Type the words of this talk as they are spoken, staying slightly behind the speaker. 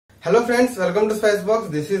Hello friends, welcome to spice box.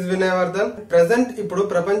 This is వినయవర్ధన్. Present ఇప్పుడు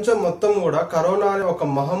ప్రపంచం మొత్తం కూడా కరోనా అనే ఒక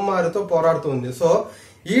మహమ్మారితో పోరాడుతుంది. సో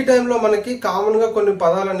ఈ టైంలో మనకి కామన్ గా కొన్ని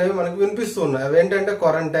పదాలు అనేవి మనకి వినిపిస్తున్నాయి. అవి ఏంటంటే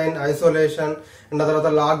క్వారంటైన్, ఐసోలేషన్ అండ్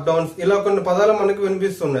తర్వాత లాక్డౌన్స్, ఇలా కొన్ని పదాలు మనకి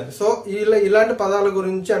వినిపిస్తున్నాయి. సో ఇలాంటి పదాల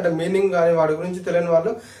గురించి అంటే మీనింగ్ కానీ వాటి గురించి తెలియని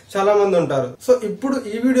వాళ్ళు చాలా మంది ఉంటారు. సో ఇప్పుడు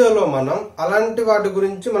ఈ వీడియోలో మనం అలాంటి వాటి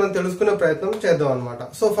గురించి మనం తెలుసుకునే ప్రయత్నం చేద్దాం అనమాట.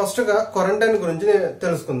 సో ఫస్ట్ గా క్వారంటైన్ గురించి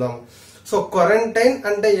తెలుసుకుందాం. సో క్వారంటైన్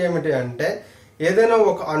అంటే ఏమిటి అంటే, ఏదైనా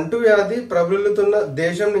ఒక అంటువ్యాధి ప్రబలుతున్న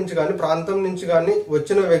దేశం నుంచి కానీ ప్రాంతం నుంచి కానీ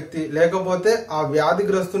వచ్చిన వ్యక్తి, లేకపోతే ఆ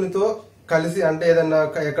వ్యాధిగ్రస్తునితో కలిసి అంటే ఏదైనా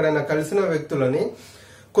ఎక్కడైనా కలిసిన వ్యక్తులని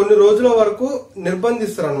కొన్ని రోజుల వరకు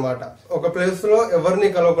నిర్బంధిస్తారు అనమాట. ఒక ప్లేస్ లో ఎవరిని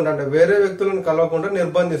కలవకుండా అంటే వేరే వ్యక్తులను కలవకుండా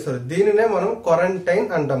నిర్బంధిస్తారు. దీనినే మనం క్వారంటైన్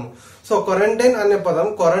అంటాము. సో క్వారంటైన్ అనే పదం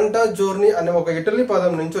క్వారంటా జోర్నీ అనే ఒక ఇటలీ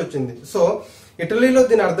పదం నుంచి వచ్చింది. సో ఇటలీలో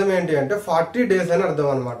దీని అర్థం ఏంటి అంటే 40 days అని అర్థం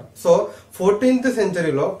అనమాట. సో 14th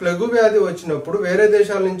centuryలో ప్లెగు వ్యాధి వచ్చినప్పుడు వేరే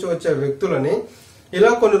దేశాల నుంచి వచ్చే వ్యక్తులని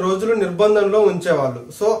ఇలా కొన్ని రోజులు నిర్బంధంలో ఉంచేవాళ్ళు.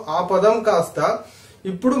 సో ఆ పదం కాస్త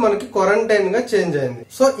ఇప్పుడు మనకి క్వారంటైన్ గా చేంజ్ అయింది.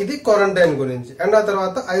 సో ఇది క్వారంటైన్ గురించి. అండ్ ఆ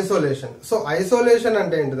తర్వాత ఐసోలేషన్. సో ఐసోలేషన్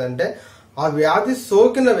అంటే ఏంటిదంటే, ఆ వ్యాధి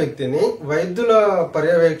సోకిన వ్యక్తిని వైద్యుల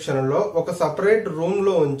పర్యవేక్షణలో ఒక సపరేట్ రూమ్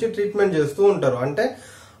లో ఉంచి ట్రీట్మెంట్ చేస్తూ ఉంటారు. అంటే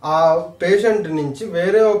ఆ పేషెంట్ నుంచి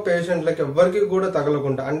వేరే పేషెంట్లకి ఎవ్వరికి కూడా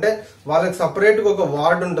తగలకుండా, అంటే వాళ్ళకి సపరేట్ గా ఒక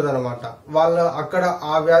వార్డ్ ఉంటది అనమాట. వాళ్ళ అక్కడ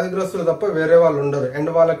ఆ వ్యాధిగ్రస్తులు తప్ప వేరే వాళ్ళు ఉండరు. అండ్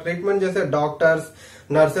వాళ్ళకి ట్రీట్మెంట్ చేసే డాక్టర్స్,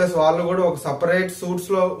 నర్సెస్ వాళ్ళు కూడా ఒక సపరేట్ సూట్స్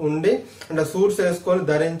లో ఉండి అంటే సూట్స్ వేసుకొని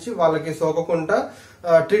ధరించి వాళ్ళకి సోకకుండా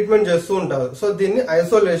ట్రీట్మెంట్ చేస్తూ ఉంటారు. సో దీన్ని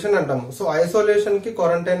ఐసోలేషన్ అంటాము. సో ఐసోలేషన్ కి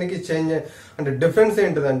క్వారంటైన్ కి చేంజ్ అంటే డిఫరెన్స్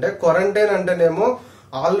ఏంటిదంటే, క్వారంటైన్ అంటేనేమో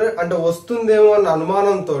ఆల్రెడీ అంటే వస్తుందేమో అన్న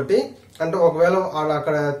అనుమానంతో, అంటే ఒకవేళ వాళ్ళు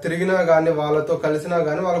అక్కడ తిరిగినా గానీ వాళ్ళతో కలిసినా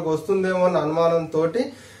గానీ వాళ్ళకి వస్తుందేమో అన్న అనుమానంతో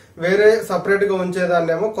వేరే సపరేట్ గా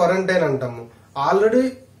ఉంచేదాన్నేమో క్వారంటైన్ అంటాము. ఆల్రెడీ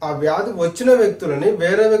ఆ వ్యాధి వచ్చిన వ్యక్తులని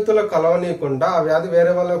వేరే వ్యక్తులకు కలవనీయకుండా, ఆ వ్యాధి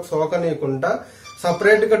వేరే వాళ్ళకి సోకనీయకుండా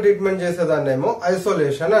సపరేట్ గా ట్రీట్మెంట్ చేసేదాన్నేమో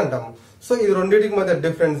ఐసోలేషన్ అంటాము. సో ఇది రెండింటికి మధ్య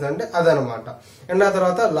డిఫరెన్స్ అంటే అదనమాట. అండ్ ఆ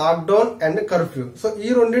తర్వాత లాక్డౌన్ అండ్ కర్ఫ్యూ. సో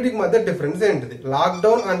ఈ రెండింటికి మధ్య డిఫరెన్స్ ఏంటిది?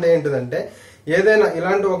 లాక్డౌన్ అంటే ఏంటిదంటే, ఏదైనా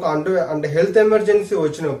ఇలాంటి ఒక అంటే హెల్త్ ఎమర్జెన్సీ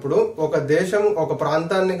వచ్చినప్పుడు ఒక దేశం ఒక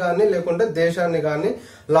ప్రాంతాన్ని కానీ లేకుంటే దేశాన్ని కానీ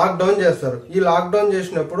లాక్డౌన్ చేస్తారు. ఈ లాక్డౌన్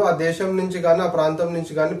చేసినప్పుడు ఆ దేశం నుంచి కానీ ఆ ప్రాంతం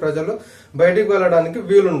నుంచి కానీ ప్రజలు బయటికి వెళ్ళడానికి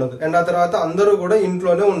వీలుండదు. అండ్ ఆ తర్వాత అందరూ కూడా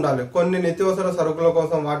ఇంట్లోనే ఉండాలి. కొన్ని నిత్యావసర సరుకుల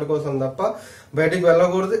కోసం వాటి కోసం తప్ప బయటికి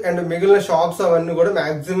వెళ్ళకూడదు. అండ్ మిగిలిన షాప్స్ అవన్నీ కూడా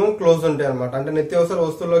మాక్సిమం క్లోజ్ ఉంటాయి అనమాట. అంటే నిత్యావసర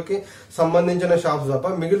వస్తువులకి సంబంధించిన షాప్స్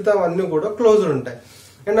తప్ప మిగతా అవన్నీ కూడా క్లోజ్డ్ ఉంటాయి.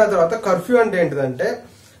 అండ్ ఆ తర్వాత కర్ఫ్యూ అంటే ఏంటిదంటే,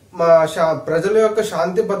 ప్రజల యొక్క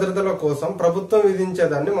శాంతి భద్రతల కోసం ప్రభుత్వం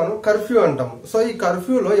విధించేదాన్ని మనం కర్ఫ్యూ అంటాము. సో ఈ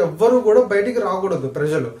కర్ఫ్యూలో ఎవ్వరూ కూడా బయటికి రాకూడదు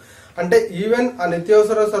ప్రజలు. అంటే ఈవెన్ ఆ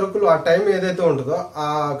నిత్యావసర సరుకులు ఆ టైం ఏదైతే ఉంటుందో ఆ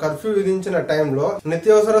కర్ఫ్యూ విధించిన టైంలో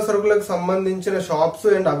నిత్యావసర సరుకులకు సంబంధించిన షాప్స్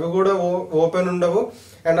అండ్ అవి కూడా ఓపెన్ ఉండవు.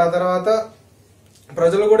 అండ్ ఆ తర్వాత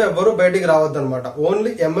ప్రజలు కూడా ఎవ్వరూ బయటికి రావద్దు అనమాట.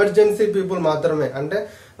 ఓన్లీ ఎమర్జెన్సీ పీపుల్ మాత్రమే, అంటే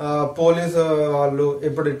పోలీసు వాళ్ళు,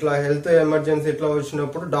 ఇప్పుడు ఇట్లా హెల్త్ ఎమర్జెన్సీ ఇట్లా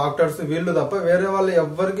వచ్చినప్పుడు డాక్టర్స్ వీళ్ళు తప్ప వేరే వాళ్ళు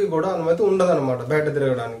ఎవ్వరికి కూడా అనుమతి ఉండదు అనమాట బయట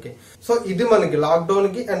తిరగడానికి. సో ఇది మనకి లాక్డౌన్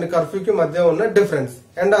కి అండ్ కర్ఫ్యూకి మధ్య ఉన్న డిఫరెన్స్.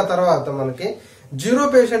 అండ్ ఆ తర్వాత మనకి జీరో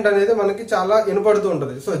పేషెంట్ అనేది మనకి చాలా వినపడుతూ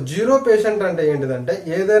ఉంటది. సో జీరో పేషెంట్ అంటే ఏంటిదంటే,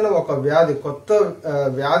 ఏదైనా ఒక వ్యాధి, కొత్త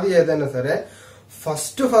వ్యాధి ఏదైనా సరే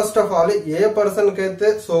first of all A person కి అయితే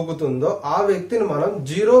సోకుతుందో ఆ వ్యక్తిని మనం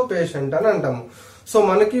జీరో పేషెంట్ అని అంటాము. సో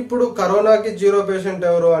మనకి ఇప్పుడు కరోనాకి జీరో పేషెంట్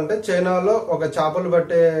ఎవరు అంటే, చైనాలో ఒక చేపలు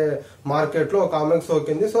పట్టే మార్కెట్ లో ఒక ఆమెకు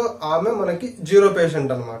సోకింది. సో ఆమె మనకి జీరో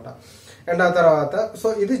పేషెంట్ అనమాట. అండ్ ఆ తర్వాత సో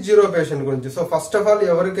ఇది జీరో పేషెంట్ గురించి. సో ఫస్ట్ ఆఫ్ ఆల్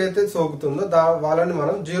ఎవరికైతే సోకుతుందో వాళ్ళని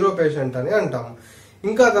మనం జీరో పేషెంట్ అని అంటాము.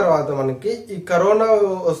 ఇంకా తర్వాత మనకి ఈ కరోనా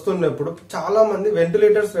వస్తున్నప్పుడు చాలా మంది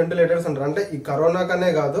వెంటిలేటర్స్ అంటారు. అంటే ఈ కరోనా కనే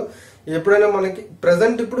కాదు, ఎప్పుడైనా మనకి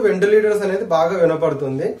ప్రెసెంట్ ఇప్పుడు వెంటిలేటర్స్ అనేది బాగా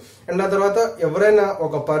వినపడుతుంది. అండ్ ఆ తర్వాత ఎవరైనా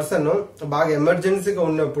ఒక పర్సన్ బాగా ఎమర్జెన్సీగా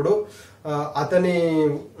ఉన్నప్పుడు అతని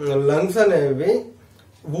లంగ్స్ అనేవి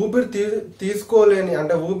ఊపిరి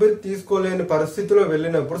తీసుకోలేని పరిస్థితిలో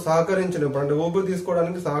వెళ్ళినప్పుడు సహకరించినప్పుడు, అంటే ఊపిరి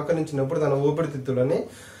తీసుకోవడానికి సహకరించినప్పుడు తన ఊపిరితిత్తులని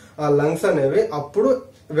ఆ లంగ్స్ అనేవి అప్పుడు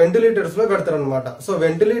వెంటిలేటర్స్ లో పెడతారనమాట. సో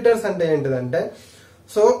వెంటిలేటర్స్ అంటే ఏంటిదంటే,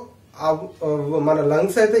 సో మన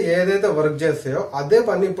లంగ్స్ అయితే ఏదైతే వర్క్ చేస్తాయో అదే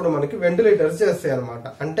పని ఇప్పుడు మనకి వెంటిలేటర్స్ చేస్తాయి అనమాట.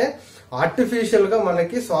 అంటే ఆర్టిఫిషియల్ గా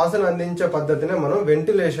మనకి శ్వాసను అందించే పద్ధతినే మనం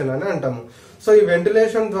వెంటిలేషన్ అని అంటాము. సో ఈ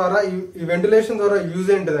వెంటిలేషన్ ద్వారా యూజ్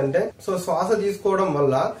ఏంటిదంటే, సో శ్వాస తీసుకోవడం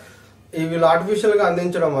వల్ల వీళ్ళు ఆర్టిఫిషియల్ గా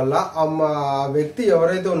అందించడం వల్ల ఆ వ్యక్తి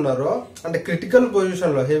ఎవరైతే ఉన్నారో అంటే క్రిటికల్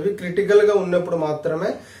పొజిషన్ లో హెవీ క్రిటికల్ గా ఉన్నప్పుడు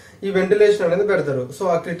మాత్రమే ఈ వెంటిలేషన్ అనేది పెడతారు. సో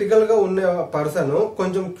ఆ క్రిటికల్ గా ఉన్న పర్సన్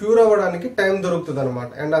కొంచెం క్యూర్ అవ్వడానికి టైం దొరుకుతుంది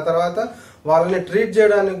అనమాట. అండ్ ఆ తర్వాత వాళ్ళని ట్రీట్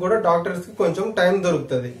చేయడానికి కూడా డాక్టర్స్ కి కొంచెం టైం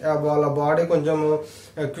దొరుకుతుంది. వాళ్ళ బాడీ కొంచెం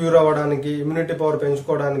క్యూర్ అవ్వడానికి, ఇమ్యూనిటీ పవర్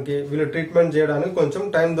పెంచుకోవడానికి, వీళ్ళు ట్రీట్మెంట్ చేయడానికి కొంచెం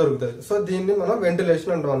టైం దొరుకుతుంది. సో దీన్ని మనం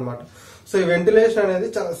వెంటిలేషన్ అంటాం అనమాట. సో ఈ వెంటిలేషన్ అనేది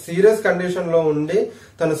చాలా సీరియస్ కండిషన్ లో ఉండి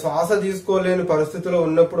తను శ్వాస తీసుకోలేని పరిస్థితిలో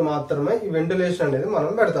ఉన్నప్పుడు మాత్రమే ఈ వెంటిలేషన్ అనేది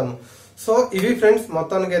మనం పెడతాము. సో ఇవి ఫ్రెండ్స్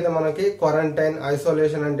మొత్తానికి అయితే మనకి క్వారంటైన్,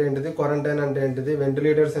 ఐసోలేషన్ అంటే ఏంటిది, క్వారంటైన్ అంటే ఏంటిది,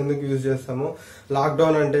 వెంటిలేటర్స్ ఎందుకు యూజ్ చేస్తాము,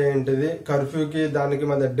 లాక్డౌన్ అంటే ఏంటిది, కర్ఫ్యూకి దానికి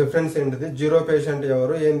మధ్య డిఫరెన్స్ ఏంటిది, జీరో పేషెంట్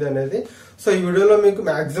ఎవరు ఏంది అనేది. సో ఈ వీడియోలో మీకు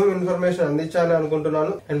మాక్సిమం ఇన్ఫర్మేషన్ అందించాలని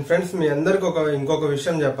అనుకుంటున్నాను. అండ్ ఫ్రెండ్స్ మీ అందరికి ఇంకొక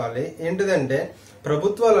విషయం చెప్పాలి. ఏంటిదంటే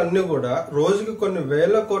ప్రభుత్వాలన్నీ కూడా రోజుకి కొన్ని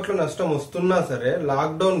వేల కోట్ల నష్టం వస్తున్నా సరే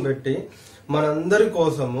లాక్డౌన్ పెట్టి మనందరి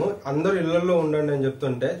కోసము అందరు ఇళ్లలో ఉండండి అని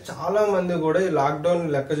చెప్తుంటే చాలా మంది కూడా ఈ లాక్డౌన్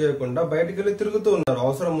లెక్క చేయకుండా బయటికి వెళ్ళి తిరుగుతూ ఉన్నారు.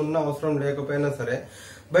 అవసరం ఉన్నా అవసరం లేకపోయినా సరే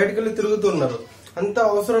బయటికి వెళ్ళి తిరుగుతున్నారు. అంత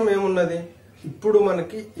అవసరం ఏమున్నది? ఇప్పుడు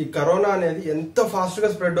మనకి ఈ కరోనా అనేది ఎంత ఫాస్ట్ గా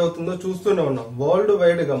స్ప్రెడ్ అవుతుందో చూస్తూనే ఉన్నాం. వరల్డ్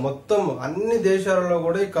వైడ్ గా మొత్తం అన్ని దేశాలలో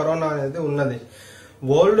కూడా ఈ కరోనా అనేది ఉన్నది.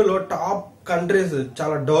 వరల్డ్ లో టాప్ కంట్రీస్,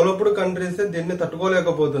 చాలా డెవలప్డ్ కంట్రీస్ దీన్ని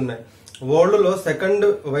తట్టుకోలేకపోతున్నాయి. వరల్డ్ లో సెకండ్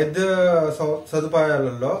వైద్య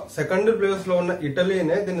సదుపాయాలలో సెకండ్ ప్లేస్ లో ఉన్న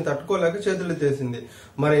ఇటలీనే దీన్ని తట్టుకోలేక చేతులు తీసింది.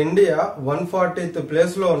 మన ఇండియా 140th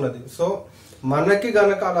ప్లేస్ లో ఉన్నది. సో మనకి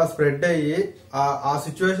గనక అలా స్ప్రెడ్ అయ్యి ఆ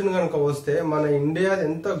సిచ్యువేషన్ గనక వస్తే మన ఇండియా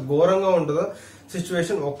ఎంత ఘోరంగా ఉంటుందో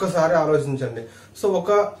సిచ్యువేషన్ ఒక్కసారి ఆలోచించండి. సో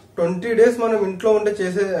ఒక 20 days మనం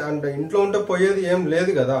ఇంట్లో ఉంటే పోయేది ఏం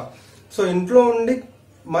లేదు కదా. సో ఇంట్లో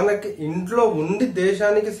ఉండి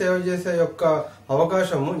దేశానికి సేవ చేసే యొక్క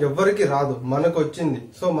అవకాశము ఎవరికి రాదు, మనకు వచ్చింది.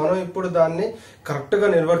 సో మనం ఇప్పుడు దాన్ని కరెక్ట్ గా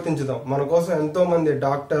నిర్వర్తించుదాం. మన కోసం ఎంతో మంది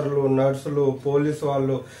డాక్టర్లు, నర్సులు, పోలీసు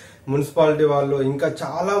వాళ్ళు, మున్సిపాలిటీ వాళ్ళు, ఇంకా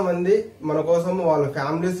చాలా మంది మన కోసం వాళ్ళ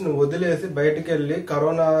ఫ్యామిలీస్ ని వదిలేసి బయటికి వెళ్లి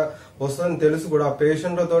కరోనా వస్తుందని తెలుసు కూడా ఆ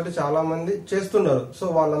పేషెంట్లతోటి చాలా మంది చేస్తున్నారు. సో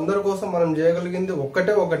వాళ్ళందరి కోసం మనం చేయగలిగింది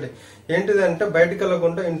ఒకటి ఏంటిదంటే బయటికి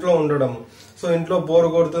వెళ్లకుండా ఇంట్లో ఉండడం. సో ఇంట్లో బోర్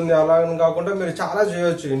కొడుతుంది అలా కాకుండా మీరు చాలా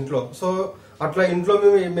చేయొచ్చు ఇంట్లో. సో అట్లా ఇంట్లో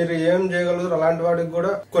మీరు ఏం చేయగలరు అలాంటి వాటికి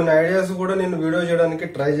కూడా కొన్ని ఐడియాస్ కూడా నేను వీడియో చేయడానికి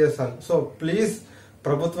ట్రై చేస్తాను. సో ప్లీజ్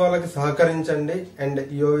ప్రభుత్వాలకి సహకరించండి. అండ్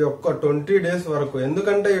ఈ యొక్క 20 days వరకు,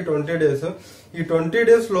 ఎందుకంటే ఈ 20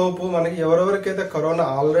 days లోపు మనకి ఎవరెవరికైతే కరోనా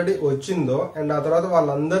ఆల్రెడీ వచ్చిందో అండ్ ఆ తర్వాత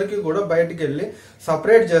వాళ్ళందరికీ కూడా బయటికి వెళ్ళి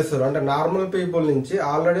సపరేట్ చేస్తారు. అంటే నార్మల్ పీపుల్ నుంచి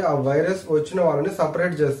ఆల్రెడీ ఆ వైరస్ వచ్చిన వాళ్ళని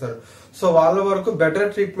సపరేట్ చేస్తారు. సో వాళ్ళ వరకు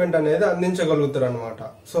బెటర్ ట్రీట్మెంట్ అనేది అందించగలుగుతారు అనమాట.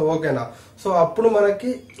 సో ఓకేనా. సో అప్పుడు మనకి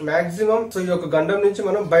మాక్సిమం ఈ యొక్క గండం నుంచి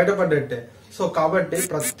మనం బయటపడ్డట్టే. సో కాబట్టి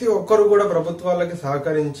ప్రతి ఒక్కరు కూడా ప్రభుత్వాలకి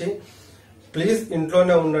సహకరించి ప్లీజ్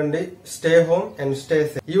ఇంట్లోనే ఉండండి. Stay home and stay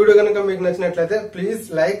safe. ఈ వీడియో కనుక మీకు నచ్చినట్లయితే please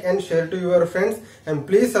like and share to your friends and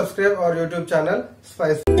please subscribe our YouTube channel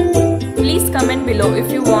Spice. Please comment below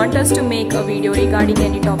if you want us to make a video regarding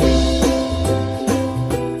any topic.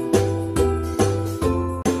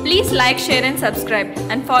 Please like, share and subscribe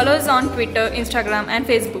and follow us on Twitter, Instagram and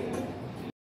Facebook.